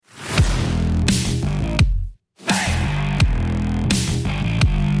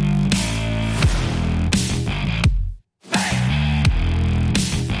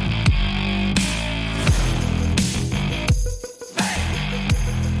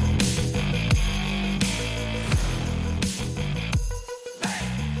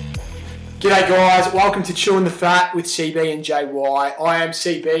G'day guys, welcome to Chewing the Fat with CB and JY. I am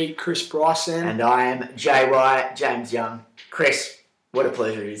CB, Chris Bryson. And I am JY, James Young. Chris, what a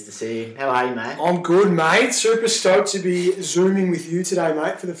pleasure it is to see you. How are you, mate? I'm good, mate. Super stoked to be Zooming with you today,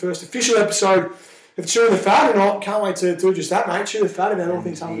 mate, for the first official episode of Chewing the Fat. And I can't wait to do just that, mate. Chew the fat about all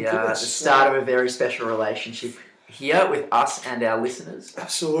things health and fitness. The start of a very special relationship here with us and our listeners.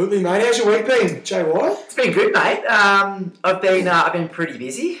 Absolutely, mate. How's your week been, JY? It's been good, mate. I've been pretty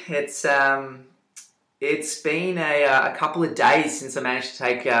busy. It's been a couple of days since I managed to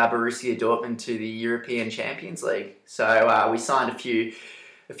take Borussia Dortmund to the European Champions League. So we signed a few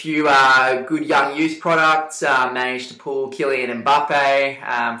good young youth products, managed to pull Kylian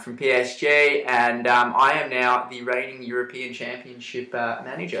Mbappe from PSG, and I am now the reigning European Championship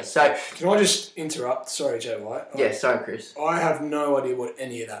manager. So, can I just interrupt? Sorry, JY. Yeah, sorry, Chris. I have no idea what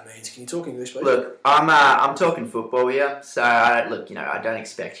any of that means. Can you talk English, please? Look, I'm talking football here, so I don't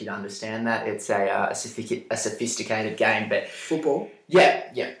expect you to understand that. It's a sophisticated game, but football. Yeah.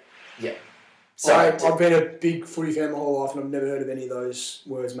 So I've been a big footy fan my whole life and I've never heard of any of those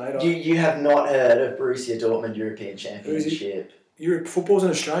words, mate. You have not heard of Borussia Dortmund European Championship? Football's an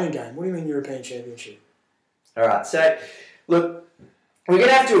Australian game. What do you mean European Championship? All right, so look, we're going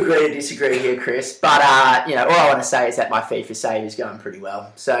to have to agree to disagree here, Chris, but all I want to say is that my FIFA save is going pretty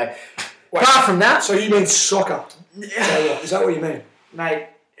well. So apart from that... So you mean soccer? Is that what you mean? Mate,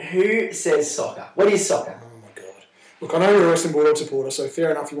 who says soccer? What is soccer? Look, I know you're a Western Bulldog supporter, so fair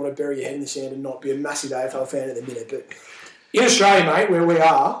enough you want to bury your head in the sand and not be a massive AFL fan at the minute. But in Australia, mate, where we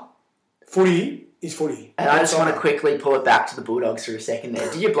are, footy is footy. And I just want to quickly pull it back to the Bulldogs for a second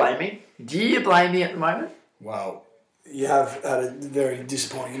there. Do you blame me? Do you blame me at the moment? Well, you have had a very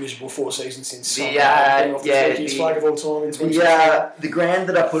disappointing and miserable 4 seasons since the flag of all time in 2020. The grand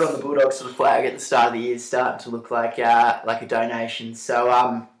that I put on the Bulldogs for the flag at the start of the year is starting to look like a donation.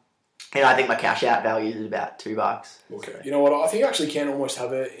 So, I think my cash out value is about $2. Okay. You know what? I think I actually can almost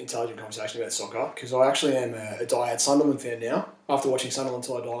have an intelligent conversation about soccer because I actually am a diehard Sunderland fan now after watching Sunderland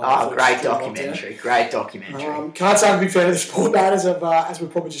Till I Die. Oh, great documentary. Great documentary. Can't say I'm a big fan of the sport, mate, as we've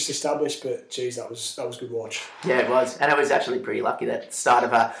probably just established, but geez, that was a good watch. Yeah, it was. And it was actually pretty lucky that at the start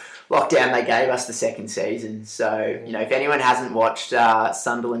of a lockdown they gave us the second season. So, if anyone hasn't watched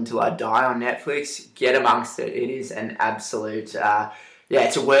Sunderland Till I Die on Netflix, get amongst it. It is an absolute...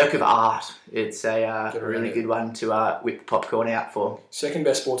 it's a work of art. It's a really good one to whip popcorn out for. Second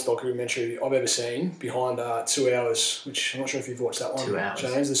best sports documentary I've ever seen, behind 2 Hours, which I'm not sure if you've watched that one. 2 Hours.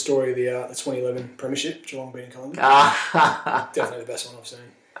 James, the story of the 2011 Premiership, Geelong beating Collingwood. Definitely the best one I've seen.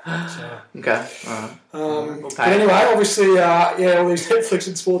 So. Okay, all right. But anyway, obviously, all these Netflix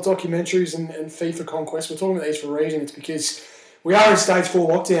and sport documentaries and FIFA conquests, we're talking about these for a reason. It's because we are in stage 4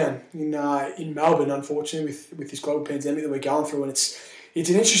 lockdown in Melbourne, unfortunately, with this global pandemic that we're going through, and it's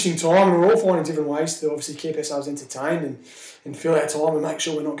an interesting time, and we're all finding different ways to obviously keep ourselves entertained and fill our time and make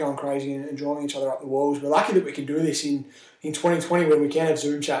sure we're not going crazy and driving each other up the walls. We're lucky that we can do this in 2020 when we can have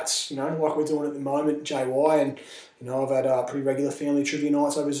Zoom chats, like we're doing at the moment, JY, and I've had pretty regular family trivia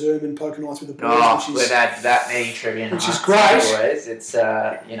nights over Zoom and poker nights with the boys. We've had that many trivia nights. Which is great. Always. It's,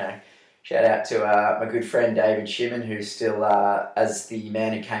 shout out to my good friend David Shimon, who's still, as the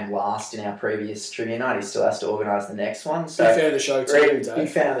man who came last in our previous trivia night, he still has to organise the next one. So big fan of the show too, Dave. Big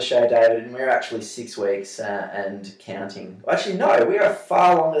fan of the show, David, and we're actually 6 weeks and counting. Actually, no, we are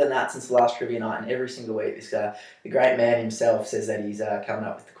far longer than that since the last trivia night, and every single week the great man himself says that he's coming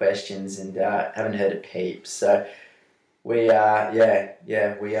up with the questions and haven't heard a peep. So we are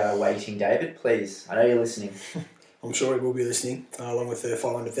waiting, David, please. I know you're listening. I'm sure he will be listening, along with the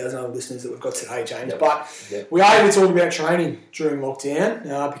 500,000 other listeners that we've got today, James. But we are here to talk about training during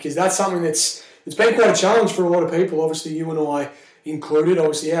lockdown because that's something it's been quite a challenge for a lot of people. Obviously, you and I included.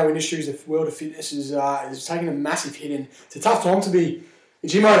 Obviously, our industry, the world of fitness, is taking a massive hit, and it's a tough time to be a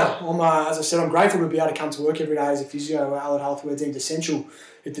gym owner. As I said, I'm grateful to be able to come to work every day as a physio. Allied Health, we're deemed essential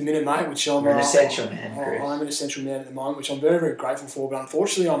at the minute, mate. Which I'm an essential man, Chris. I'm an essential man at the moment, which I'm very, very grateful for. But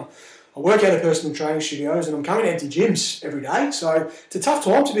unfortunately, I work out of personal training studios and I'm coming to empty gyms every day. So it's a tough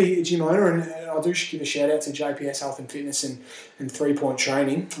time to be a gym owner, and I do give a shout out to JPS Health and Fitness and 3 Point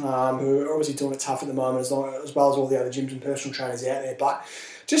Training, who are obviously doing it tough at the moment, as well as all the other gyms and personal trainers out there. But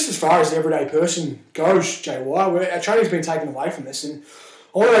just as far as the everyday person goes, JY, our training's been taken away from us, and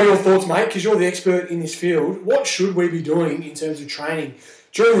I want to know your thoughts, mate, because you're the expert in this field. What should we be doing in terms of training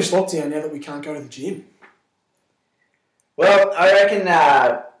during this lockdown now that we can't go to the gym? Well, I reckon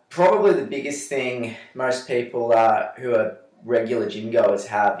probably the biggest thing most people who are regular gym goers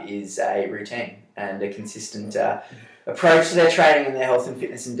have is a routine and a consistent approach to their training and their health and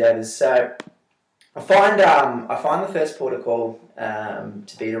fitness endeavours. So I find the first port of call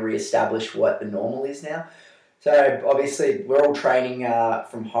to reestablish what the normal is now. So obviously we're all training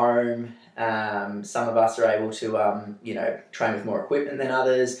from home. Some of us are able to, train with more equipment than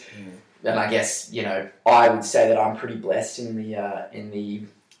others. And I guess, I would say that I'm pretty blessed in the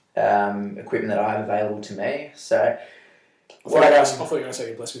equipment that I have available to me. So I thought you were going to say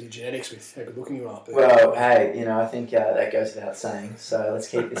you're blessed with your genetics, with how good looking you are. But well, hey, I think that goes without saying. So let's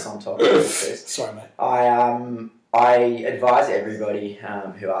keep this on topic, Chris. Sorry, mate. I advise everybody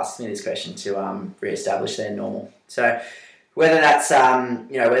who asks me this question to re-establish their normal. So whether that's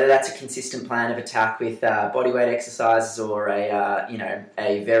a consistent plan of attack with bodyweight exercises or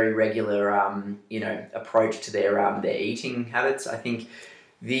a very regular approach to their eating habits, I think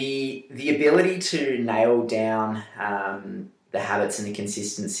the ability to nail down the habits and the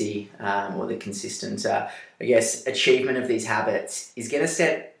consistency or the consistent achievement of these habits is going to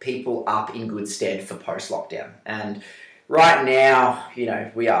set people up in good stead for post-lockdown. And right now,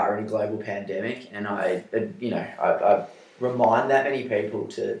 we are in a global pandemic, and I remind that many people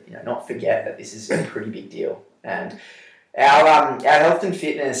to not forget that this is a pretty big deal. And our health and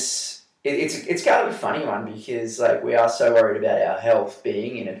fitness, it's kind of a funny one because we are so worried about our health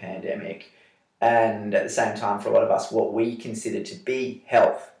being in a pandemic, and at the same time, for a lot of us, what we consider to be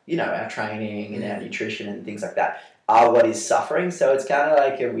health, our training and our nutrition and things like that, are what is suffering. So it's kind of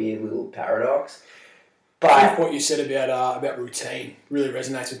like a weird little paradox. But I think what you said about routine really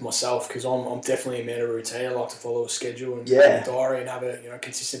resonates with myself, because I'm definitely a man of routine. I like to follow a schedule and a diary and have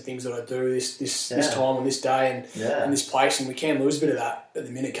consistent things that I do this time on this day and this place, and we can lose a bit of that at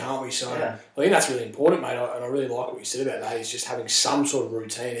the minute, can't we? So I think that's really important, mate. And I really like what you said about that. Is just having some sort of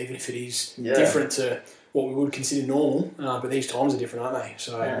routine, even if it is different to what we would consider normal, but these times are different, aren't they?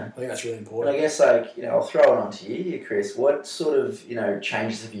 So I think that's really important. But I guess, I'll throw it on to you, Chris. What sort of,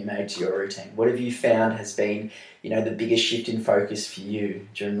 changes have you made to your routine? What have you found has been, the biggest shift in focus for you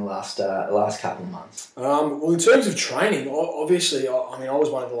during the last couple of months? Well, in terms of training, obviously, I was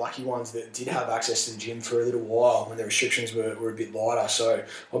one of the lucky ones that did have access to the gym for a little while when the restrictions were a bit lighter. So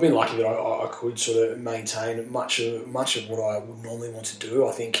I've been lucky that I could sort of maintain much of what I would normally want to do.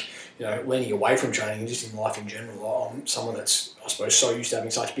 I think, leaning away from training and just in life in general, I'm someone that's, I suppose, so used to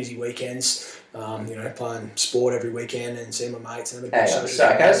having such busy weekends, playing sport every weekend and seeing my mates. And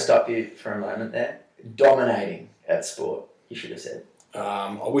sorry, can I stop you for a moment there? Dominating at sport, you should have said.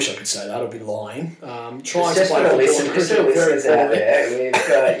 I wish I could say that. I'd be lying. Just for the listeners out there, we've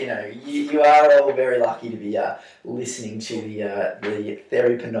got, you are all very lucky to be listening to the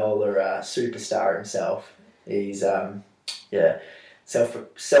Thierry Pinola superstar himself. He's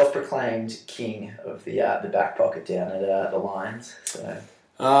self-proclaimed king of the back pocket down at the Lions. So.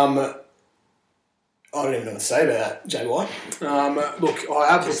 I don't even know what to say about that, JY. Look,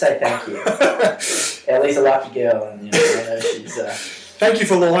 I have to say thank you. Ellie's a lucky girl, and I know she's. Thank you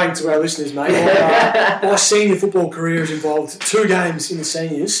for lying to our listeners, mate. My senior football career has involved 2 games in the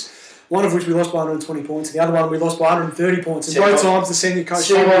seniors, one of which we lost by 120 points, and the other one we lost by 130 points. And both times the senior coach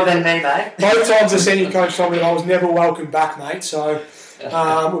told me more than me, mate. Both times the senior coach told me that I was never welcome back, mate. So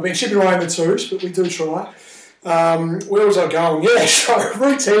we've been chipping away in the twos, but we do try. Where was I going? Yeah, so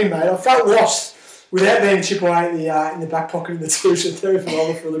routine, mate. I felt lost without being chip away in the back pocket of the twos at Thierry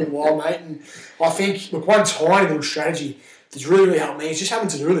Pinola for a little while, mate. And I think, look, one tiny little strategy that's really helped me is just having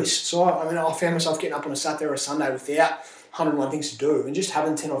to-do lists. So, I found myself getting up on a Saturday or a Sunday without 101 things to do, and just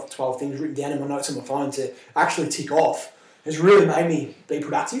having 10 or 12 things written down in my notes on my phone to actually tick off has really made me be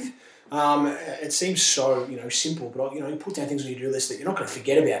productive. It seems so, simple, but, you put down things on your to-do list that you're not going to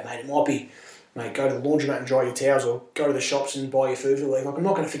forget about, mate. It might be, mate, go to the laundromat and dry your towels, or go to the shops and buy your food for the week. I'm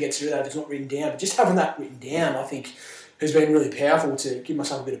not going to forget to do that if it's not written down, but just having that written down, I think, has been really powerful to give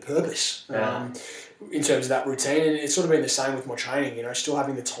myself a bit of purpose. In terms of that routine, and it's sort of been the same with my training, still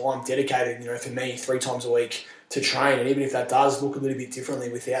having the time dedicated, for me, 3 times a week to train, and even if that does look a little bit differently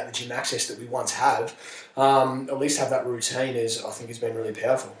without the gym access that we once have, at least have that routine I think has been really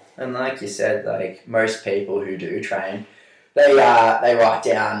powerful. And like you said, most people who do train, they write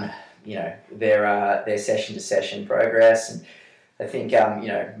down, their session to session progress, and I think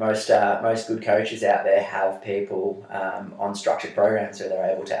most good coaches out there have people on structured programs where they're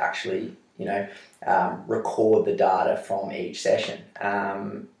able to actually record the data from each session,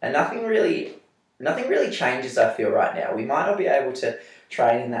 and nothing really changes, I feel, right now. We might not be able to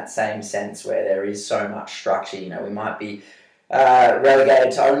train in that same sense where there is so much structure. We might be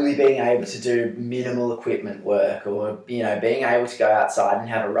relegated to only being able to do minimal equipment work, or being able to go outside and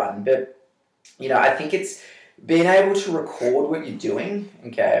have a run. But I think it's being able to record what you're doing,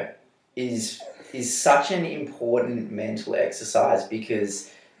 okay, is such an important mental exercise, because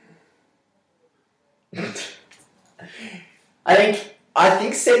I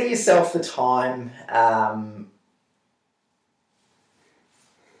think setting yourself the time.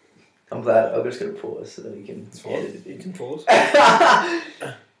 I'm glad. I'm just going to pause so that we can edit it. You can pause.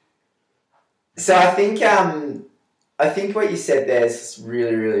 So I think what you said there is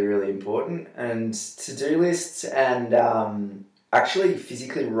really, really, really important. And to-do lists and actually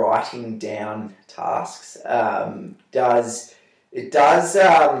physically writing down tasks does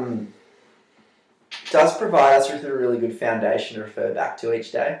provide us with a really good foundation to refer back to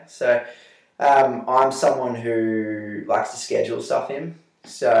each day. So I'm someone who likes to schedule stuff in.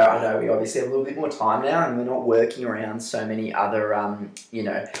 So I know we obviously have a little bit more time now, and we're not working around so many other, other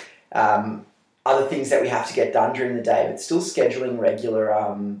things that we have to get done during the day, but still scheduling regular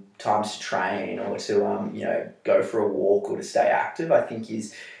times to train or to go for a walk or to stay active, I think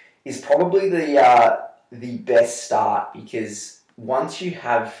is probably the best start, because once you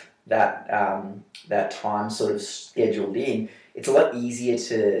have that time sort of scheduled in, it's a lot easier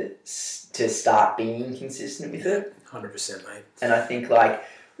to start being consistent with it. 100%, mate. And I think,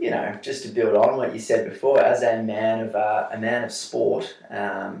 just to build on what you said before, as a man of sport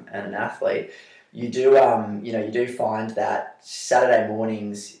and an athlete, you do find that Saturday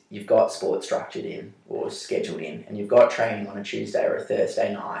mornings you've got sport structured in or scheduled in, and you've got training on a Tuesday or a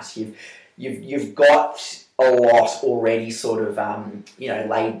Thursday night. You've got a lot already sort of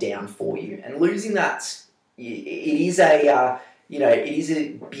laid down for you, and losing that, it is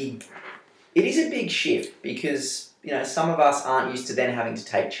a big shift, because some of us aren't used to then having to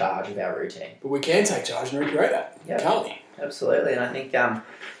take charge of our routine. But we can take charge and recreate that, can't we? Absolutely, and I think I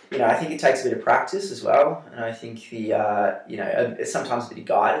think it takes a bit of practice as well, and I think sometimes a bit of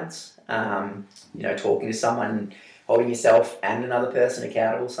guidance. Talking to someone, holding yourself and another person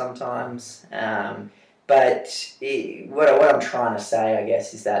accountable sometimes. But what I'm trying to say, I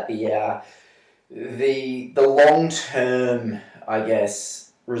guess, is that the long term, I guess,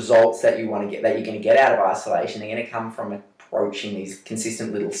 results that you want to get, that you're going to get out of isolation, are going to come from approaching these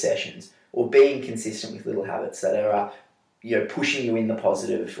consistent little sessions, or being consistent with little habits that are pushing you in the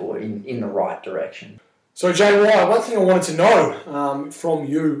positive or in the right direction. So, JY, one thing I wanted to know from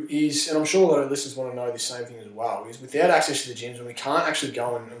you is, and I'm sure a lot of listeners want to know the same thing as well, is without access to the gyms, when we can't actually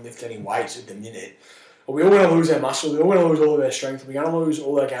go and lift any weights at the minute, are we all going to lose our muscle? We're all going to lose all of our strength. We're going to lose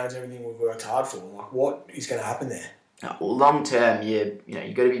all our gains, everything we've worked hard for. Like, what is going to happen there? Well, long term, you've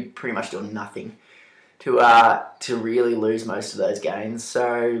got to be pretty much doing nothing to really lose most of those gains.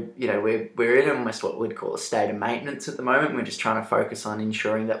 So we're in almost what we'd call a state of maintenance at the moment. We're just trying to focus on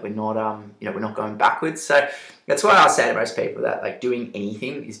ensuring that we're not going backwards. So that's why I say to most people that doing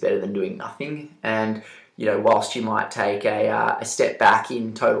anything is better than doing nothing. And whilst you might take a step back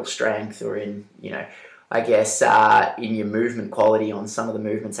in total strength or in in your movement quality on some of the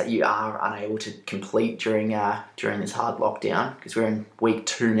movements that you are unable to complete during this hard lockdown, because we're in week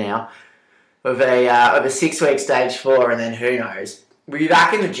 2 now of a 6-week stage 4, and then who knows, we'll be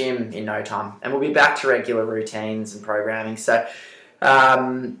back in the gym in no time, and we'll be back to regular routines and programming. So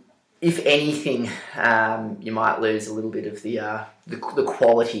if anything, you might lose a little bit of the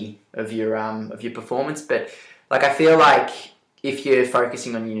quality of your performance, but I feel like if you're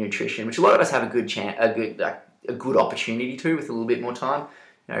focusing on your nutrition, which a lot of us have a good opportunity to with a little bit more time,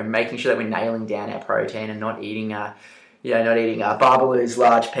 making sure that we're nailing down our protein and not eating Barbaloo's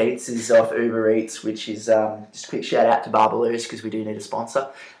large pizzas off Uber Eats, which is just a quick shout out to Barbaloo's, because we do need a sponsor.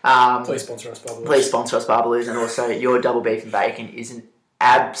 Please sponsor us, Barbaloo's. Please sponsor us, Barbaloo's, and also your double beef and bacon is an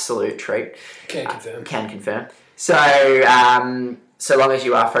absolute treat. Can confirm. So long as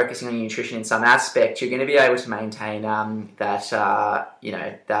you are focusing on your nutrition in some aspect, you're going to be able to maintain that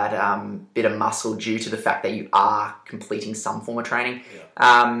bit of muscle due to the fact that you are completing some form of training.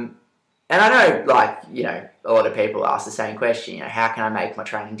 Yeah. And I know, a lot of people ask the same question, how can I make my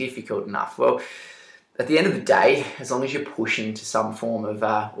training difficult enough? Well, at the end of the day, as long as you're pushing to some form of,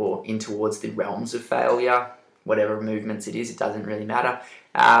 or in towards the realms of failure, whatever movements it is, it doesn't really matter.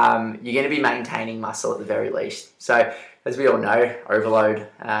 You're going to be maintaining muscle at the very least. So, as we all know, overload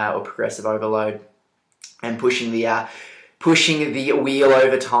or progressive overload and pushing the wheel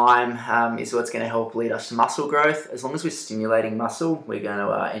over time is what's going to help lead us to muscle growth. As long as we're stimulating muscle, we're going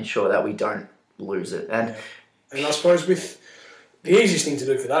to ensure that we don't lose it. And I suppose with the easiest thing to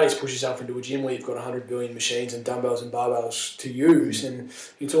do for that is push yourself into a gym where you've got 100 billion machines and dumbbells and barbells to use, and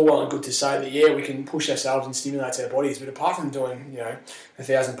it's all well and good to say that we can push ourselves and stimulate our bodies, but apart from doing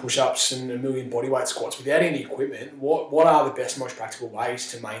 1,000 push-ups and 1 million bodyweight squats without any equipment, what are the best, most practical ways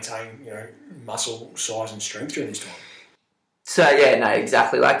to maintain muscle size and strength during this time? So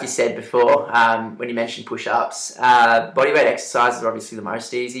exactly like you said before, when you mentioned push-ups, bodyweight exercises are obviously the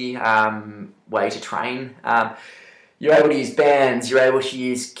most easy way to train. you're able to use bands, you're able to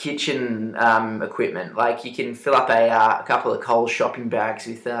use kitchen equipment. Like you can fill up a couple of Coles shopping bags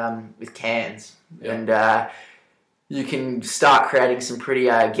with cans, and you can start creating some pretty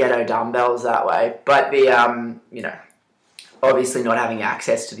ghetto dumbbells that way. But the obviously not having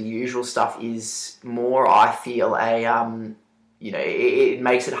access to the usual stuff is more, I feel, it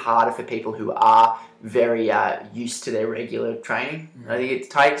makes it harder for people who are very used to their regular training. I think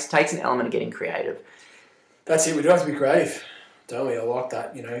it takes an element of getting creative. That's it. We do have to be creative, don't we? I like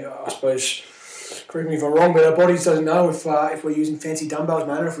that. I suppose, correct me if I'm wrong, but our bodies doesn't know if we're using fancy dumbbells,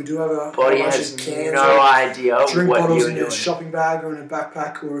 man, or if we do have a body has no idea drink what bottles you're in doing. a shopping bag or in a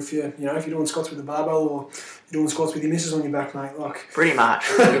backpack, or if you're doing squats with a barbell, or you're doing squats with your missus on your back, mate. Like pretty much,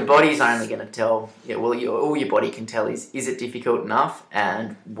 your body's only going to tell. Yeah, well, all your body can tell is it difficult enough,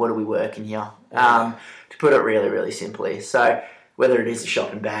 and what are we working here? To put it really, really simply. So whether it is a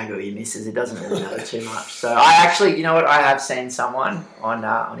shopping bag or your missus, it doesn't really matter too much. So I actually, you know what, I have seen someone on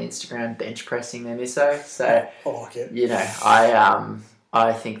Instagram bench pressing their misso. So I like it.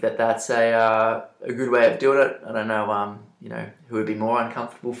 I think that's a good way of doing it. I don't know, who would be more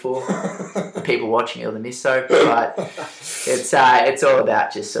uncomfortable for the people watching it or the misso, but it's all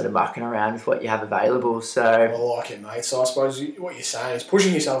about just sort of mucking around with what you have available. So I like it, mate. So I suppose what you're saying is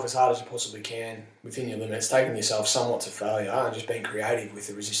pushing yourself as hard as you possibly can within your limits, taking yourself somewhat to failure, and just being creative with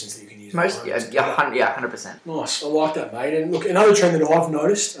the resistance that you can use. 100%. Nice, I like that, mate. And look, another trend that I've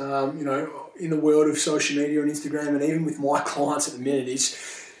noticed, in the world of social media and Instagram, and even with my clients at the minute, is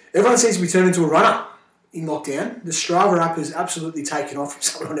everyone seems to be turning into a runner in lockdown. The Strava app has absolutely taken off from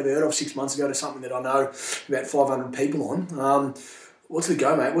something I never heard of 6 months ago to something that I know about 500 people on. What's the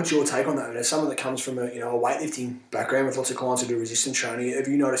go, mate? What's your take on that? As someone that comes from a weightlifting background with lots of clients who do resistance training, have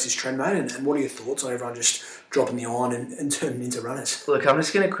you noticed this trend, mate? And what are your thoughts on everyone just dropping the iron and turning into runners? Look, I'm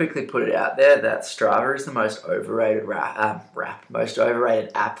just going to quickly put it out there that Strava is the most overrated most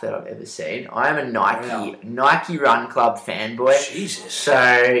overrated app that I've ever seen. I am a Nike Run Club fanboy. Jesus. So,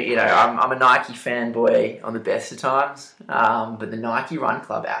 I'm a Nike fanboy on the best of times, but the Nike Run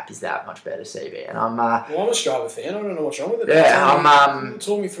Club app is that much better, CB. And I'm a Strava fan. I don't know what's wrong with it. Yeah,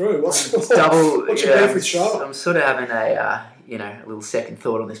 talk me through. What's your beef with Strava? I'm sort of having a little second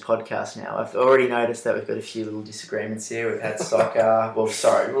thought on this podcast now. I've already noticed that we've got a few little disagreements here. We've had soccer,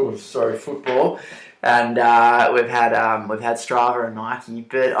 football, and we've had Strava and Nike.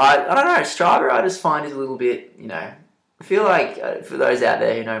 But I don't know, Strava I just find is a little bit, I feel like for those out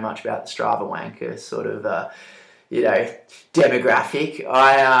there who know much about the Strava wanker sort of, demographic,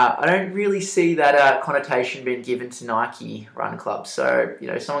 I don't really see that connotation being given to Nike Run Club. So,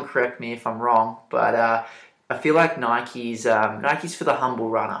 someone correct me if I'm wrong, but I feel like Nike's for the humble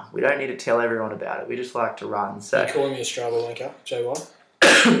runner. We don't need to tell everyone about it. We just like to run. So are you calling me a Strava wanker,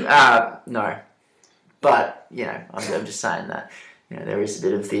 JY? No, but I'm just saying that there is a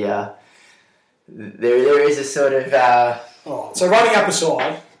bit of the there is a sort of. So running up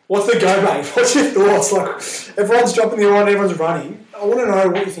aside, what's the go, mate? What's your thoughts? Like everyone's dropping the iron, everyone's running. I want to know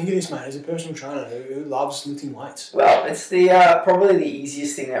what you think of this, mate, as a personal trainer who loves lifting weights. Well, it's the probably the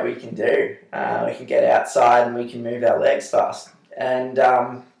easiest thing that we can do. We can get outside and we can move our legs fast. And,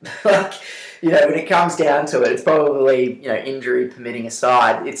 when it comes down to it, it's probably, injury permitting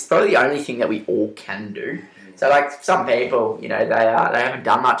aside, it's probably the only thing that we all can do. So, like, some people, they haven't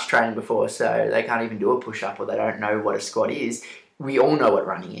done much training before, so they can't even do a push-up or they don't know what a squat is. We all know what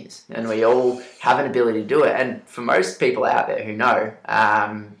running is, and we all have an ability to do it. And for most people out there who know,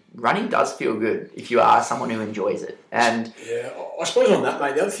 running does feel good if you are someone who enjoys it. And yeah, I suppose on that,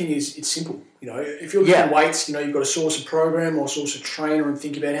 mate, the other thing is it's simple. If you're lifting weights, you've got to source a program or source a trainer and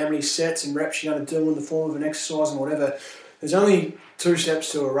think about how many sets and reps you're going to do in the form of an exercise and whatever. There's only 2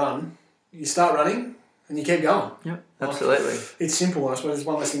 steps to a run. You start running and you keep going. Yep, absolutely. It's simple, and I suppose it's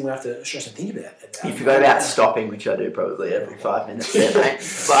one less thing we have to stress and think about. You forgot about stopping, which I do probably every 5 minutes there, mate.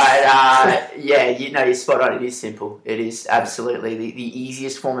 But, you're spot on. It is simple. It is absolutely the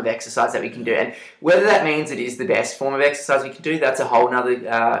easiest form of exercise that we can do. And whether that means it is the best form of exercise we can do, that's a whole nother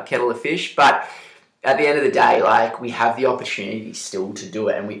kettle of fish. But at the end of the day, we have the opportunity still to do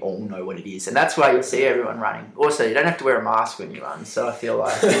it, and we all know what it is. And that's why you'll see everyone running. Also, you don't have to wear a mask when you run, so I feel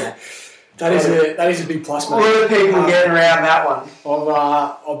like... That is a big plus, mate. A lot of people getting around that one.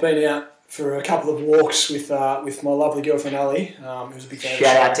 I've been out for a couple of walks with my lovely girlfriend Ellie, who's a big fan.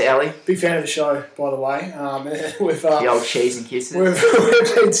 Shout out to Ellie. Big fan of the show, by the way. The old cheese and kisses.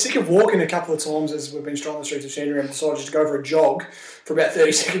 We've been sick of walking a couple of times as we've been strolling the streets of Sandringham and decided just to go for a jog for about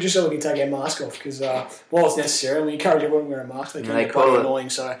 30 seconds just so we can take our mask off because while it's necessary, we encourage everyone to wear a mask. They can be quite annoying,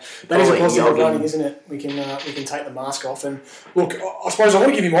 so that is a positive of running, isn't it? We can take the mask off. And look, I suppose I want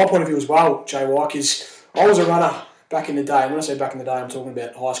to give you my point of view as well, JY, because I was a runner back in the day, and when I say back in the day, I'm talking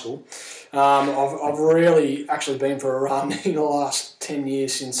about high school. I've really actually been for a run in the last 10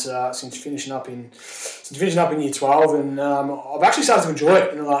 years since finishing up in year 12, and I've actually started to enjoy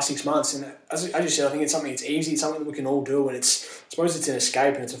it in the last 6 months. And as you said, I think it's something that's easy, it's something that we can all do, and I suppose it's an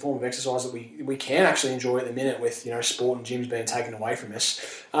escape and it's a form of exercise that we can actually enjoy at the minute with sport and gyms being taken away from us.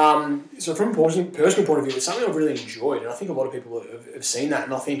 So from a personal point of view, it's something I've really enjoyed, and I think a lot of people have seen that.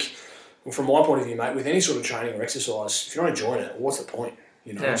 And I think, well, from my point of view, mate, with any sort of training or exercise, if you're not enjoying it, what's the point?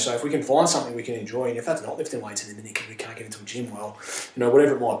 Yeah. So if we can find something we can enjoy, and if that's not lifting weights in the minute because we can't get into a gym, well,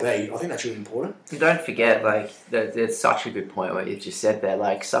 whatever it might be, I think that's really important. And don't forget, there's such a good point what you've just said there.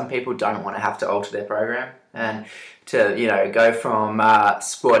 Like, some people don't want to have to alter their program, and to go from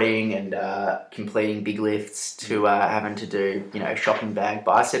squatting and completing big lifts to having to do shopping bag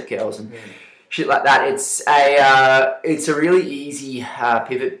bicep curls and shit like that. It's a really easy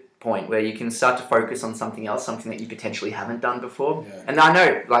pivot point where you can start to focus on something else, something that you potentially haven't done before. Yeah. And I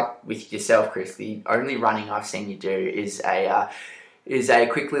know, like with yourself, Chris, the only running I've seen you do is a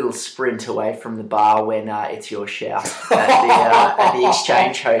quick little sprint away from the bar when it's your shout at the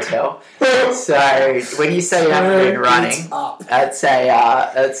Exchange Hotel. So when you say you haven't been running, that's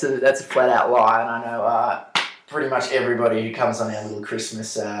a flat out lie. And I know pretty much everybody who comes on our little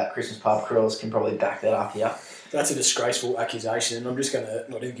Christmas pub crawls can probably back that up here. That's a disgraceful accusation, and I'm just going to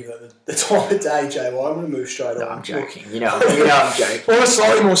not even give that the time of day, JY. I'm going to move straight on. No, I'm joking. I'm joking. On a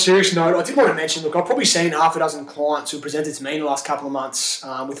slightly more serious note, I did want to mention, look, I've probably seen half a dozen clients who presented to me in the last couple of months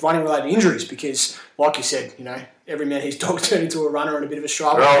with running-related injuries because, like you said, every man his dog turned into a runner and a bit of a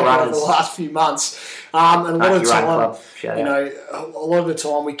struggle over the last few months. And a lot of the time, a lot of the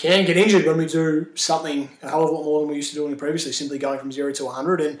time we can get injured when we do something a hell of a lot more than we used to doing previously, simply going from 0 to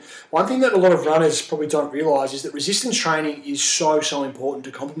 100. And one thing that a lot of runners probably don't realise is that resistance training is so important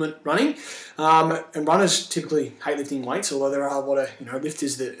to complement running. And runners typically hate lifting weights, although there are a lot of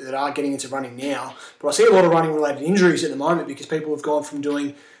lifters that are getting into running now. But I see a lot of running-related injuries at the moment because people have gone from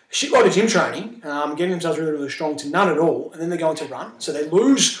doing a shitload of gym training, getting themselves really, really strong to none at all, and then they're going to run. So they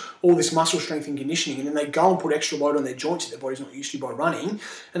lose all this muscle strength and conditioning, and then they go and put extra load on their joints that their body's not used to by running,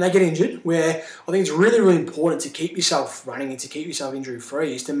 and they get injured, where I think it's really, really important to keep yourself running and to keep yourself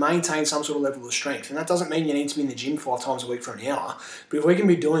injury-free is to maintain some sort of level of strength. And that doesn't mean you need to be in the gym 5 times a week for an hour, but if we can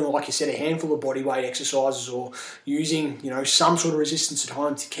be doing, like you said, a handful of body weight exercises or using, some sort of resistance at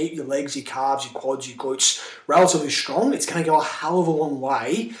home to keep your legs, your calves, your quads, your glutes relatively strong, it's going to go a hell of a long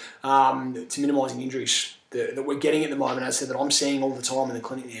way to minimising injuries that we're getting at the moment. As I said, that I'm seeing all the time in the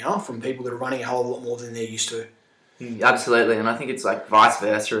clinic now from people that are running a hell of a lot more than they're used to. Absolutely, and I think it's like vice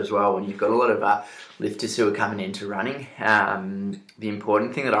versa as well. When you've got a lot of lifters who are coming into running, the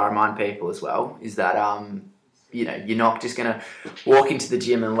important thing that I remind people as well is that you're not just going to walk into the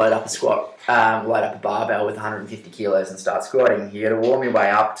gym and load up a barbell with 150 kilos and start squatting. You got to warm your way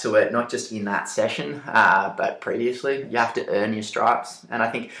up to it, not just in that session, but previously. You have to earn your stripes, and I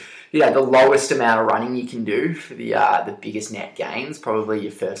think the lowest amount of running you can do for the biggest net gains, probably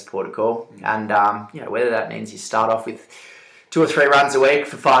your first port of call. And whether that means you start off with 2 or 3 runs a week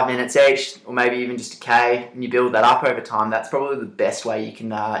for 5 minutes each, or maybe even just a K, and you build that up over time, that's probably the best way you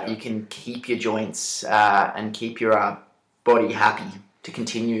can keep your joints and keep your body happy to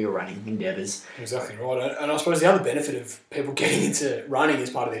continue your running endeavours. Exactly right. And I suppose the other benefit of people getting into running as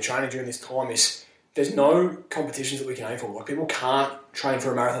part of their training during this time is there's no competitions that we can aim for. Like, people can't train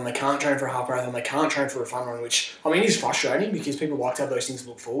for a marathon, they can't train for a half marathon, they can't train for a fun run, which, is frustrating because people like to have those things to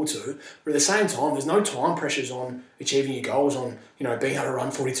look forward to. But at the same time, there's no time pressures on achieving your goals, on, being able to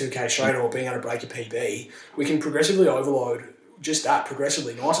run 42k straight or being able to break your PB. We can progressively overload just that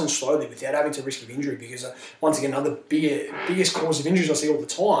progressively, nice and slowly, without having to risk of injury, because once again, another biggest cause of injuries I see all the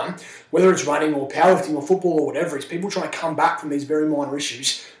time, whether it's running or powerlifting or football or whatever, is people trying to come back from these very minor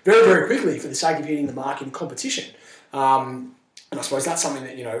issues very, very quickly for the sake of hitting the mark in competition. And I suppose that's something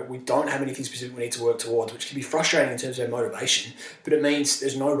that, we don't have anything specific we need to work towards, which can be frustrating in terms of our motivation, but it means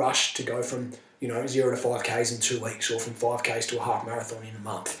there's no rush to go from 0 to 5Ks in 2 weeks or from 5Ks to a half marathon in a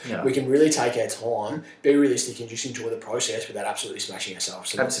month. Yeah. We can really take our time, be realistic, and just enjoy the process without absolutely smashing ourselves.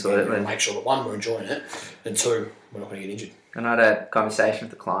 So absolutely. Again, make sure that 1, we're enjoying it, and 2, we're not going to get injured. And I had a conversation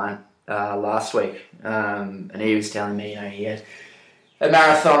with a client last week, and he was telling me, he had a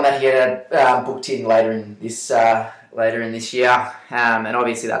marathon that he had booked in later in this year, and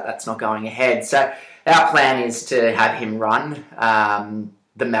obviously that's not going ahead. So our plan is to have him run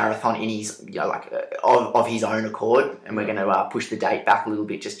the marathon in his of his own accord, and we're going to push the date back a little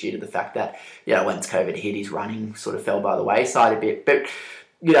bit just due to the fact that once COVID hit, his running sort of fell by the wayside a bit. But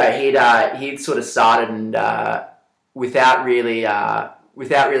he'd sort of started, and without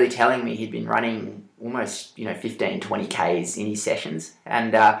really telling me, he'd been running almost 15, 20 Ks in his sessions,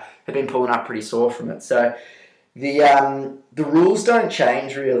 and have been pulling up pretty sore from it. So the rules don't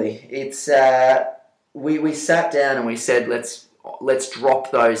change really. It's we sat down and we said let's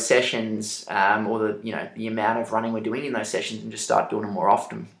drop those sessions or the amount of running we're doing in those sessions and just start doing them more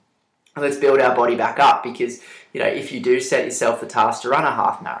often. Let's build our body back up, because if you do set yourself the task to run a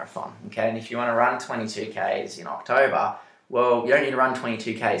half marathon, okay, and if you want to run 22 Ks in October, well, you don't need to run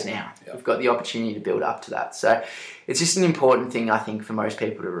 22 Ks now. Yep. You've got the opportunity to build up to that. So it's just an important thing, I think, for most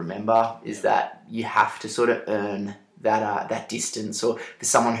people to remember, is that you have to sort of earn that distance. Or for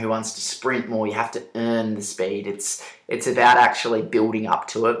someone who wants to sprint more, you have to earn the speed. It's about actually building up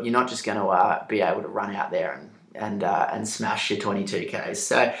to it. You're not just going to be able to run out there and smash your 22 Ks.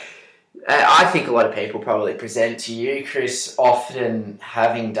 So I think a lot of people probably present to you, Chris, often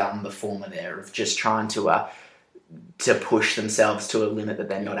having done the former there of just trying to push themselves to a limit that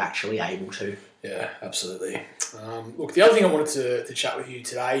they're not actually able to. Yeah, absolutely. Look, the other thing I wanted to chat with you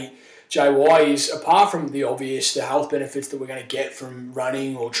today, JY, is apart from the obvious, the health benefits that we're going to get from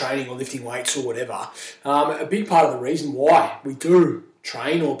running or training or lifting weights or whatever, a big part of the reason why we do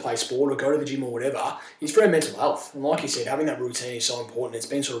train or play sport or go to the gym or whatever is for our mental health. And like you said, having that routine is so important. It's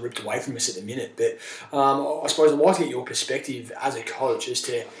been sort of ripped away from us at the minute. But I suppose I'd like to get your perspective as a coach as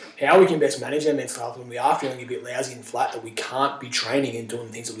to how we can best manage our mental health when we are feeling a bit lousy and flat, that we can't be training and doing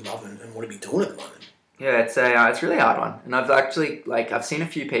the things that we love and want to be doing at the moment. Yeah, it's a really hard one. And I've actually, I've seen a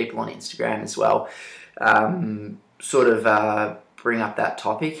few people on Instagram as well bring up that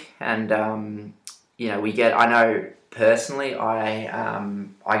topic. And, I know personally,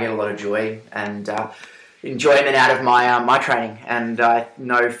 I get a lot of joy and enjoyment out of my training, and I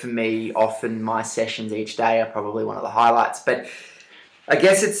know for me, often my sessions each day are probably one of the highlights. But I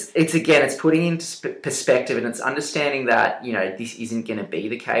guess it's putting into perspective, and it's understanding that this isn't going to be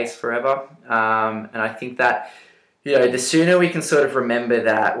the case forever. And I think that the sooner we can sort of remember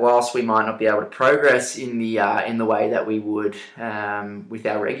that, whilst we might not be able to progress in the way that we would with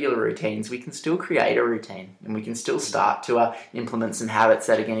our regular routines, we can still create a routine, and we can still start to implement some habits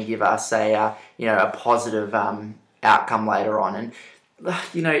that are going to give us a positive outcome later on. And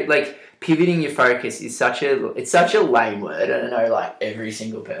pivoting your focus is such a lame word. I know every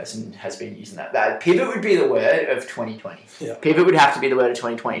single person has been using that. Pivot would be the word of 2020. Yeah. Pivot would have to be the word of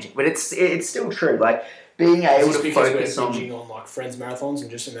 2020. But it's still true. Being able to focus on friends marathons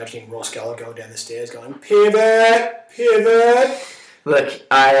and just imagining Ross Geller going down the stairs going pivot. Look,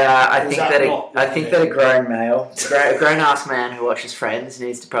 I think that a grown male, a grown ass man who watches Friends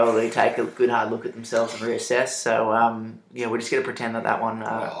needs to probably take a good hard look at themselves and reassess. So we're just going to pretend that one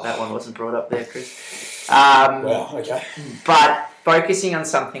wasn't brought up there, Chris. Okay. But focusing on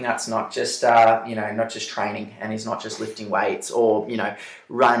something that's not just training, and is not just lifting weights or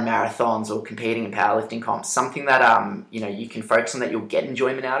run marathons or competing in powerlifting comps, something that you can focus on that you'll get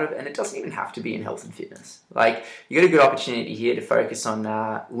enjoyment out of, and it doesn't even have to be in health and fitness. You got a good opportunity here to focus on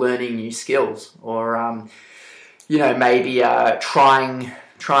learning new skills, or maybe trying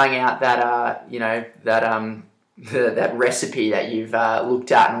out that recipe that you've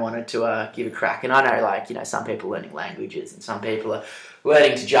looked at and wanted to give a crack. And I know, some people are learning languages, and some people are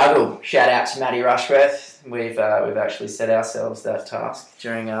learning to juggle. Shout out to Maddie Rushworth. We've actually set ourselves that task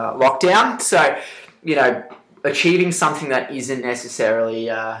during lockdown. So, achieving something that isn't necessarily,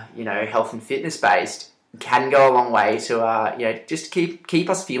 health and fitness based can go a long way to, just keep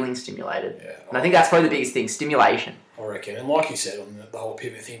us feeling stimulated. Yeah. And I think that's probably the biggest thing, stimulation. I reckon, and like you said on the whole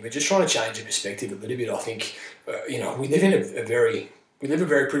pivot thing, we're just trying to change the perspective a little bit. I think, we live in a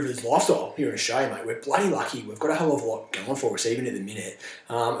very privileged lifestyle here in Australia, mate. We're bloody lucky. We've got a hell of a lot going for us, even at the minute.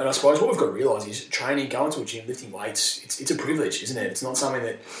 And I suppose what we've got to realise is training, going to a gym, lifting weights, it's a privilege, isn't it? It's not something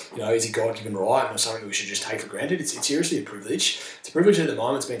that, is a God-given right, and something that we should just take for granted. It's seriously a privilege. It's a privilege at the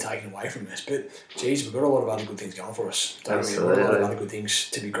moment. It's been taken away from us. But, geez, we've got a lot of other good things going for us. We've got a lot of other good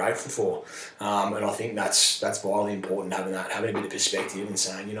things to be grateful for. And I think that's vitally important, having a bit of perspective and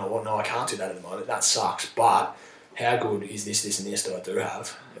saying, you know what, no, I can't do that at the moment. That sucks. But how good is this and this that I do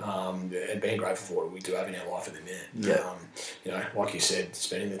have, and being grateful for what we do have in our life at the minute. Yeah. Like you said,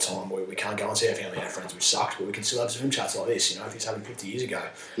 spending the time where we can't go and see our family and our friends, which sucks, but we can still have Zoom chats like this. If this happened 50 years ago,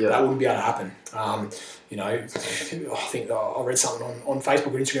 that wouldn't be able to happen. I think I read something on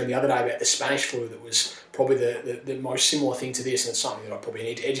Facebook or Instagram the other day about the Spanish flu that was probably the most similar thing to this, and it's something that I probably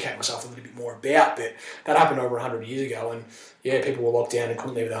need to educate myself a little bit more about. But that happened over 100 years ago, and people were locked down and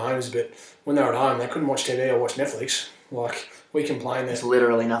couldn't leave their homes, but when they were at home, they couldn't watch TV or watch Netflix. we complain There's that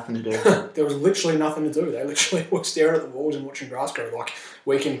literally nothing to do. there was literally nothing to do. They literally were staring at the walls and watching grass grow. Like,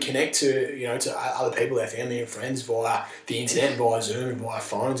 we can connect to, to other people, our family and friends via the internet, via Zoom and via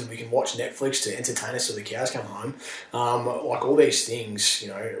phones, and we can watch Netflix to entertain us till the cows come home. Like, all these things,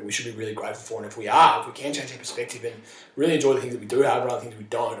 we should be really grateful for. And if we can change our perspective and really enjoy the things that we do have rather than things we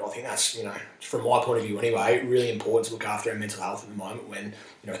don't, I think that's, from my point of view anyway, really important to look after our mental health at the moment when,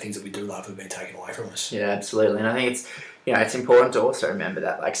 things that we do love have been taken away from us. Yeah, absolutely. And I think it's important to also remember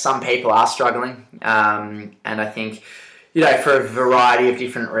that, like, some people are struggling, and I think, for a variety of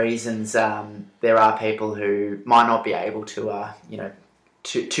different reasons, there are people who might not be able to,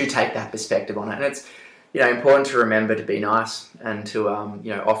 to take that perspective on it. And it's, important to remember to be nice and to,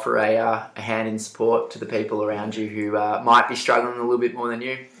 offer a hand in support to the people around you who might be struggling a little bit more than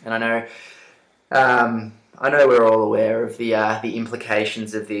you. And I know we're all aware of the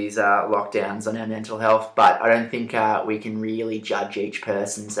implications of these lockdowns on our mental health, but I don't think we can really judge each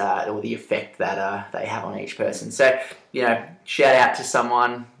person's or the effect that they have on each person. So, shout out to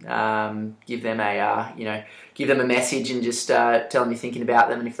someone, give them a message, and just tell them you're thinking about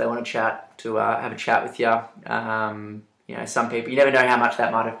them, and if they want to chat, to have a chat with you. Some people, you never know how much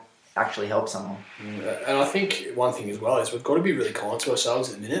that might have actually helped someone. And I think one thing as well is we've got to be really kind to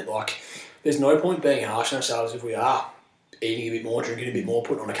ourselves at the minute. Like, there's no point being harsh on ourselves if we are eating a bit more, drinking a bit more,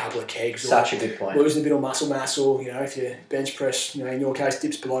 putting on a couple of kegs. Such a good point. Losing a bit of muscle mass, or, if your bench press, in your case,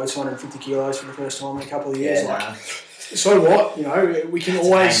 dips below 250 kilos for the first time in a couple of years. So what? We can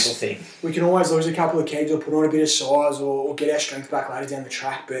always lose a couple of kegs or put on a bit of size or get our strength back later down the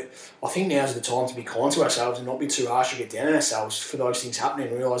track. But I think now's the time to be kind to ourselves and not be too harsh or get down on ourselves for those things happening,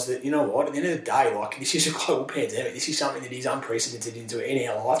 and realise that, at the end of the day, like, this is a global pandemic. This is something that is unprecedented in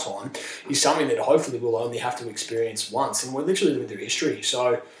our lifetime. It's something that hopefully we'll only have to experience once, and we're literally living through history.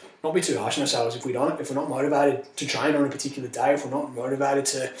 So not be too harsh on ourselves if we're not motivated to train on a particular day, if we're not motivated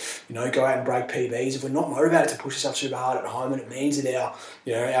to, go out and break PBs, if we're not motivated to push ourselves super hard at home, and it means that our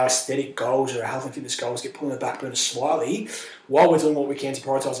aesthetic goals or our health and fitness goals get put on the back burner slightly while we're doing what we can to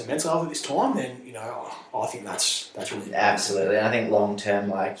prioritise our mental health at this time, then, I think that's really important. Absolutely. And I think long term,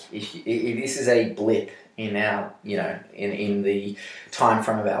 like, if this is a blip in our, in the time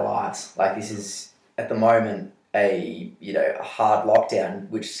frame of our lives, like, this is at the moment a hard lockdown,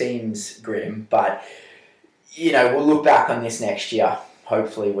 which seems grim, but we'll look back on this next year,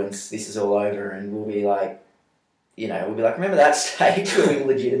 hopefully, once this is all over, and we'll be like, remember that stage where we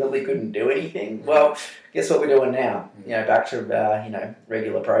legitimately couldn't do anything? Well, guess what we're doing now? Back to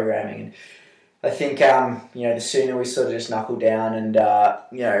regular programming. And I think the sooner we sort of just knuckle down and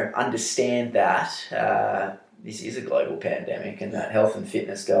understand that this is a global pandemic, and that health and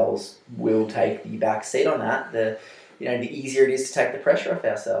fitness goals will take the back seat on that, the easier it is to take the pressure off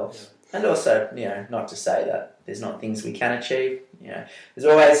ourselves. And also, not to say that there's not things we can achieve. There's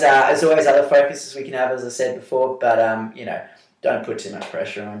always other focuses we can have, as I said before, but don't put too much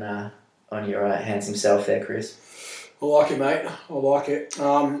pressure on your handsome self there, Chris. I like it, mate. I like it.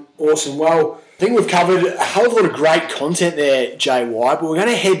 Awesome. Well, I think we've covered a hell of a lot of great content there, JY, but we're going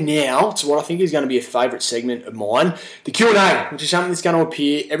to head now to what I think is going to be a favourite segment of mine, the Q&A, which is something that's going to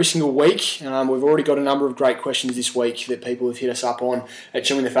appear every single week. We've already got a number of great questions this week that people have hit us up on at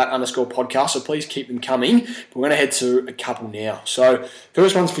chewingthefat_podcast, so please keep them coming. But we're going to head to a couple now. So,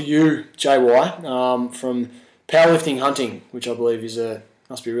 first one's for you, JY, from Powerlifting Hunting, which I believe is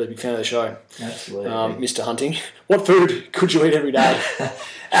must be a really big fan of the show. Absolutely. Mr. Hunting. What food could you eat every day?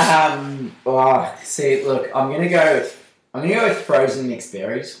 See, look, I'm gonna go with frozen mixed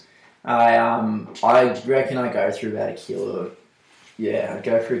berries. I reckon I go through about a kilo. Yeah, I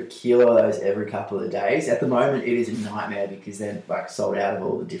go through a kilo of those every couple of days. At the moment, it is a nightmare because they're like sold out of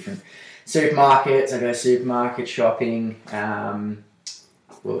all the different supermarkets. I go supermarket shopping. I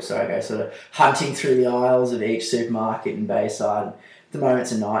go sort of hunting through the aisles of each supermarket in Bayside. At the moment,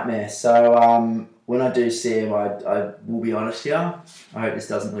 it's a nightmare. So when I do see them, I will be honest here. I hope this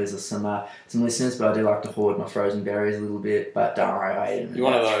doesn't lose us some listeners, but I do like to hoard my frozen berries a little bit. But don't worry, I eat them in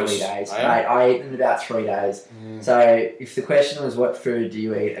about 3 days. Mate, I eat them in about 3 days. So if the question was what food do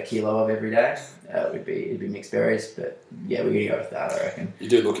you eat a kilo of every day, it'd be mixed berries. But yeah, we're gonna go with that, I reckon. You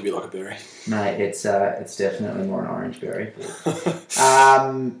do look a bit like a berry, mate. It's definitely more an orange berry.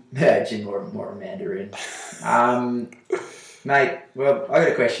 Gin more a mandarin. Mate, well, I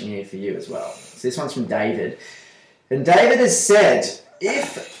got a question here for you as well. So this one's from David. And David has said,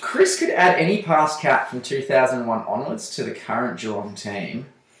 if Chris could add any past cap from 2001 onwards to the current Geelong team,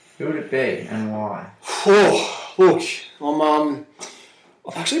 who would it be and why? Oh, look,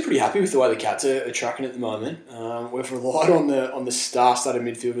 I'm actually pretty happy with the way the Cats are tracking at the moment. We've relied on the star-studded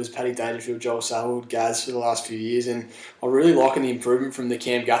midfielders, Paddy Dangerfield, Joel Selwood, Gaz for the last few years, and I'm really liking the improvement from the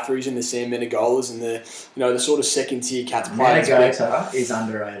Cam Guthrie's and the Sam Menegolas and the sort of second-tier Cats players. Menegota is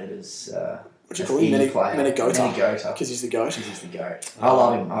underrated as what do you call him? Menegota. Because he's the GOAT. I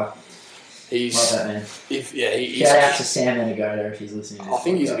love him. He's love that man. Shout out to Sam Menegota if he's listening to this I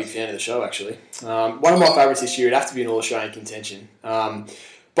think podcast. He's a big fan of the show, actually. One of my favourites this year would have to be an All-Australian contention.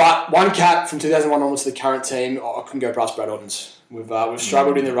 But one Cat from 2001 onwards to the current team, I couldn't go past Brad Ottens. We've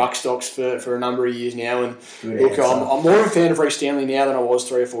struggled in the ruck stocks for a number of years now, and look, I'm more of a fan of Reece Stanley now than I was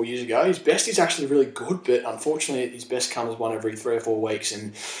 3 or 4 years ago. His best is actually really good, but unfortunately his best comes one every 3 or 4 weeks,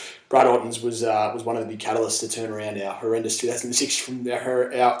 and Brad Ottens was one of the big catalysts to turn around our horrendous 2006 from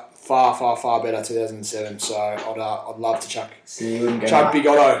our far better 2007. So I'd love to chuck Big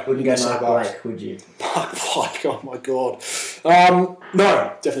Otto. Wouldn't go Mark Blake, would you? Mark Blake, oh my god.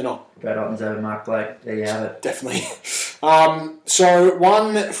 No, definitely not. Brad Ottens over Mark Blake. There you have it. Definitely. So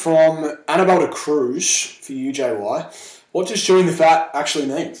one from Annabelle de Cruz for you, JY. What does chewing the fat actually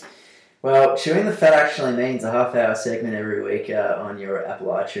mean? Well, chewing the fat actually means a half-hour segment every week on your Apple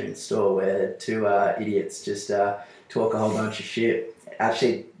iTunes store where two idiots just talk a whole bunch of shit.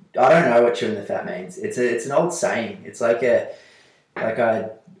 Actually, I don't know what chewing the fat means. It's an old saying. It's I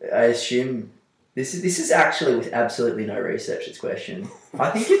assume this is actually with absolutely no research. This question.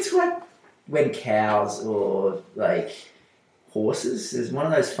 I think it's like when cows or like horses. There's one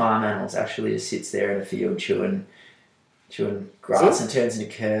of those farm animals actually just sits there in the field chewing grass and turns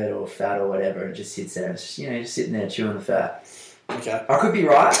into curd or fat or whatever, and just sits there and just sitting there chewing the fat. Okay. I could be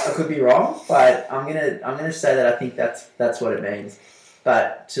right. I could be wrong, but I'm gonna say that I think that's what it means.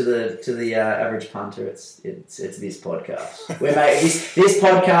 But to the average punter, it's this podcast. This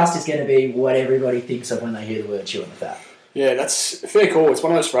podcast is going to be what everybody thinks of when they hear the word chewing the fat. Yeah, that's a fair call. It's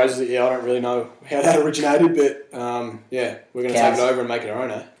one of those phrases that I don't really know how that originated, but we're going to take it over and make it our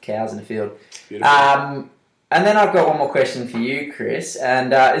own. Cows in the field. Beautiful. And then I've got one more question for you, Chris,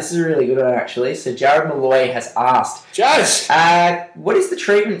 and this is a really good one actually. So Jared Malloy has asked, Jazz, what is the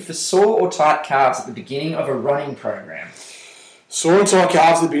treatment for sore or tight calves at the beginning of a running program? Sore and tight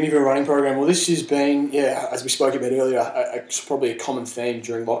calves at the beginning of a running program. Well, this has been, as we spoke about earlier, probably a common theme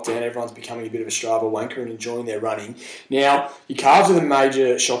during lockdown. Everyone's becoming a bit of a Strava wanker and enjoying their running. Now, your calves are the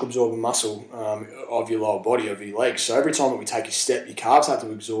major shock absorbing muscle of your lower body, of your legs. So every time that we take a step, your calves have to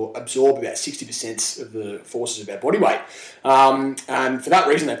absorb about 60% of the forces of our body weight. And for that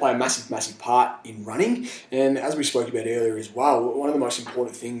reason, they play a massive part in running. And as we spoke about earlier as well, one of the most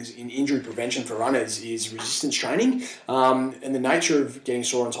important things in injury prevention for runners is resistance training. And the nature of getting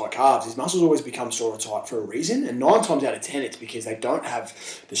sore and tight calves is muscles always become sore and tight for a reason, and 9 times out of 10 it's because they don't have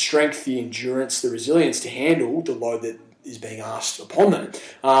the strength, the endurance, the resilience to handle the load that is being asked upon them.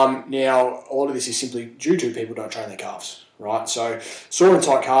 Now, a lot of this is simply due to people don't train their calves, right? So sore and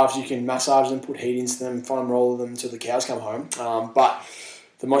tight calves, you can massage them, put heat into them, foam roll them until the cows come home, but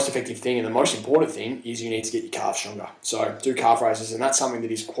the most effective thing and the most important thing is you need to get your calves stronger. So do calf raises, and that's something that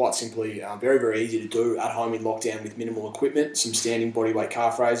is quite simply very, very easy to do at home in lockdown with minimal equipment, some standing bodyweight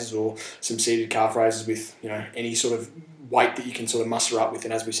calf raises or some seated calf raises with any sort of weight that you can sort of muster up with.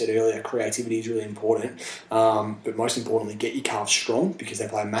 And as we said earlier, creativity is really important. But most importantly, get your calves strong because they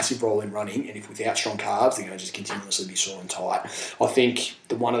play a massive role in running. And if without strong calves, they're going to just continuously be sore and tight. I think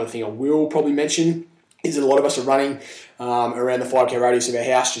the one other thing I will probably mention is that a lot of us are running around the 5k radius of our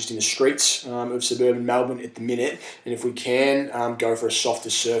house, just in the streets of suburban Melbourne at the minute. And if we can go for a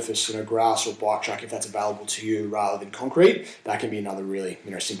softer surface, grass or bike track, if that's available to you rather than concrete, that can be another really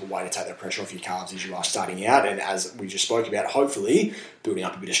simple way to take that pressure off your calves as you are starting out. And as we just spoke about, hopefully building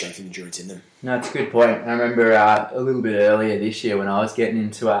up a bit of strength and endurance in them. No, it's a good point. I remember a little bit earlier this year when I was getting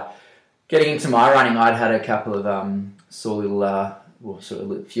into my running, I'd had a couple of sore little a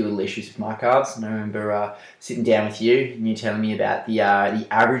few little issues with my calves, and I remember sitting down with you and you telling me about the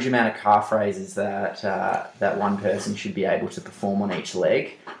average amount of calf raises that one person should be able to perform on each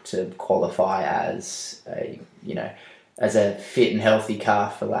leg to qualify as a fit and healthy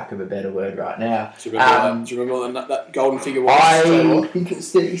calf, for lack of a better word, right now. Do you remember what that golden figure was? I think it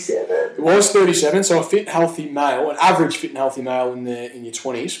was 37. It was 37, so a fit, healthy male, an average fit and healthy male in your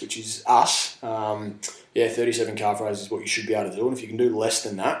 20s, which is us. 37 calf raises is what you should be able to do. And if you can do less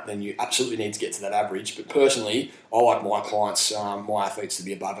than that, then you absolutely need to get to that average. But personally, I like my clients, my athletes, to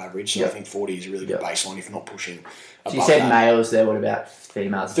be above average. So I think 40 is a really good baseline if not pushing above. So you said that. Males there, what about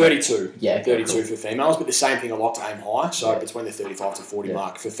females? 32. Yeah, 32 cool. For females. But the same thing, I like to aim high. So between the 35 to 40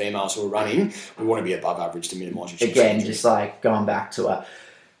 mark for females who are running, we want to be above average to minimise your Again, just going back to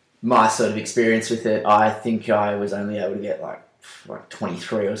my sort of experience with it, I think I was only able to get like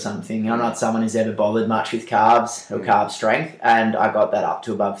 23 or something. I'm not someone who's ever bothered much with carbs or carb strength, and I got that up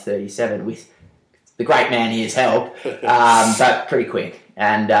to above 37 with the great man here's help, but pretty quick.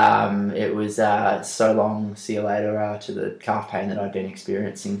 And it was so long, see you later, to the calf pain that I'd been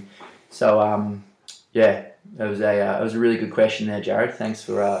experiencing. So, yeah, it was a really good question there, Jared. Thanks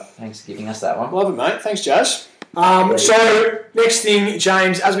for giving us that one. Love it, mate. Thanks, Jazz. So, next thing,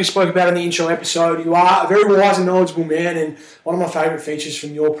 James, as we spoke about in the intro episode, you are a very wise and knowledgeable man, and one of my favourite features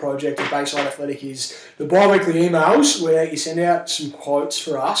from your project at Bayside Athletic is the bi-weekly emails where you send out some quotes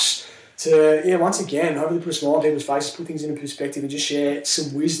for us to, once again, hopefully put a smile on people's faces, put things into perspective and just share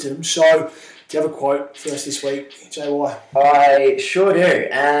some wisdom. So, do you have a quote for us this week, JY? I sure do.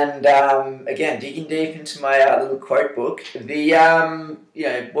 And again, digging deep into my little quote book, the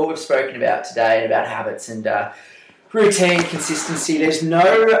what we've spoken about today about habits and routine consistency. There's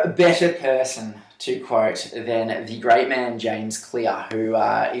no better person to quote than the great man James Clear, who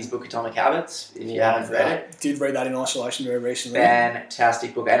his book Atomic Habits. If you haven't read it, did read that in isolation very recently.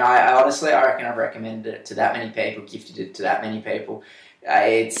 Fantastic book, and I honestly reckon I've recommended it to that many people, gifted it to that many people.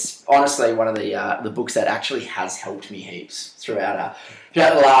 It's honestly one of the books that actually has helped me heaps throughout the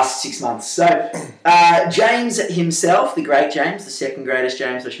last 6 months. So James himself, the great James, the second greatest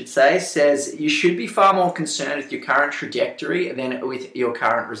James I should say, says you should be far more concerned with your current trajectory than with your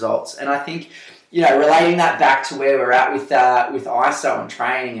current results. And I think, relating that back to where we're at with ISO and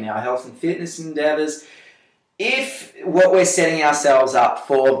training and our health and fitness endeavours, if what we're setting ourselves up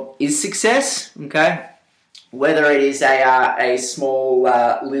for is success, okay, whether it is a small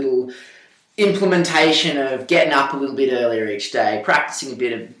little implementation of getting up a little bit earlier each day, practicing a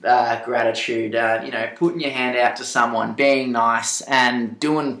bit of gratitude, putting your hand out to someone, being nice, and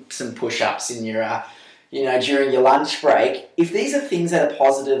doing some push-ups in your, during your lunch break. If these are things that are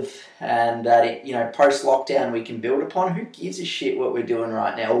positive and that, post-lockdown we can build upon, who gives a shit what we're doing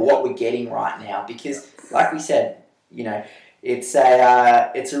right now or what we're getting right now? Because, like we said, it's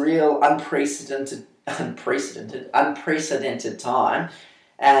a real unprecedented time,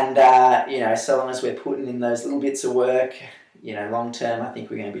 and so long as we're putting in those little bits of work, long term, I think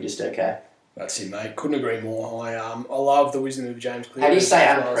we're going to be just okay. That's it, mate. Couldn't agree more. I love the wisdom of James Clear. How do you say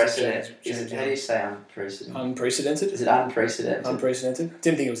unprecedented? How do you say unprecedented? Unprecedented? Is it unprecedented? Unprecedented.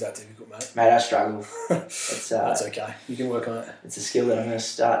 Didn't think it was that difficult, mate. Mate, I struggle. That's okay. You can work on it. It's a skill that I'm going to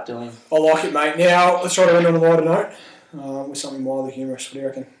start doing. I like it, mate. Now let's try to end on a lighter note with something mildly humorous. What do you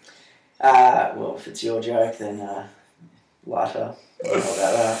reckon? Well, if it's your joke, then lighter. I don't know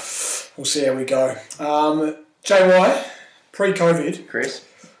about that. We'll see how we go. JY, pre-COVID, Chris,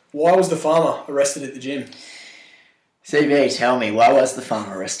 why was the farmer arrested at the gym? CB, tell me, why was the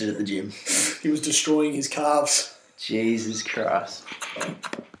farmer arrested at the gym? He was destroying his calves. Jesus Christ.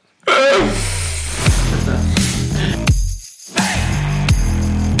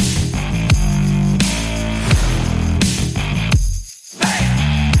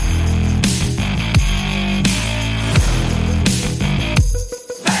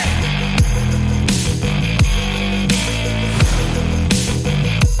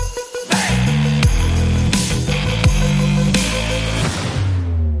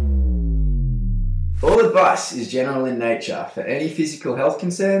 Advice is general in nature. For any physical health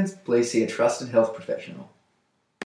concerns, please see a trusted health professional.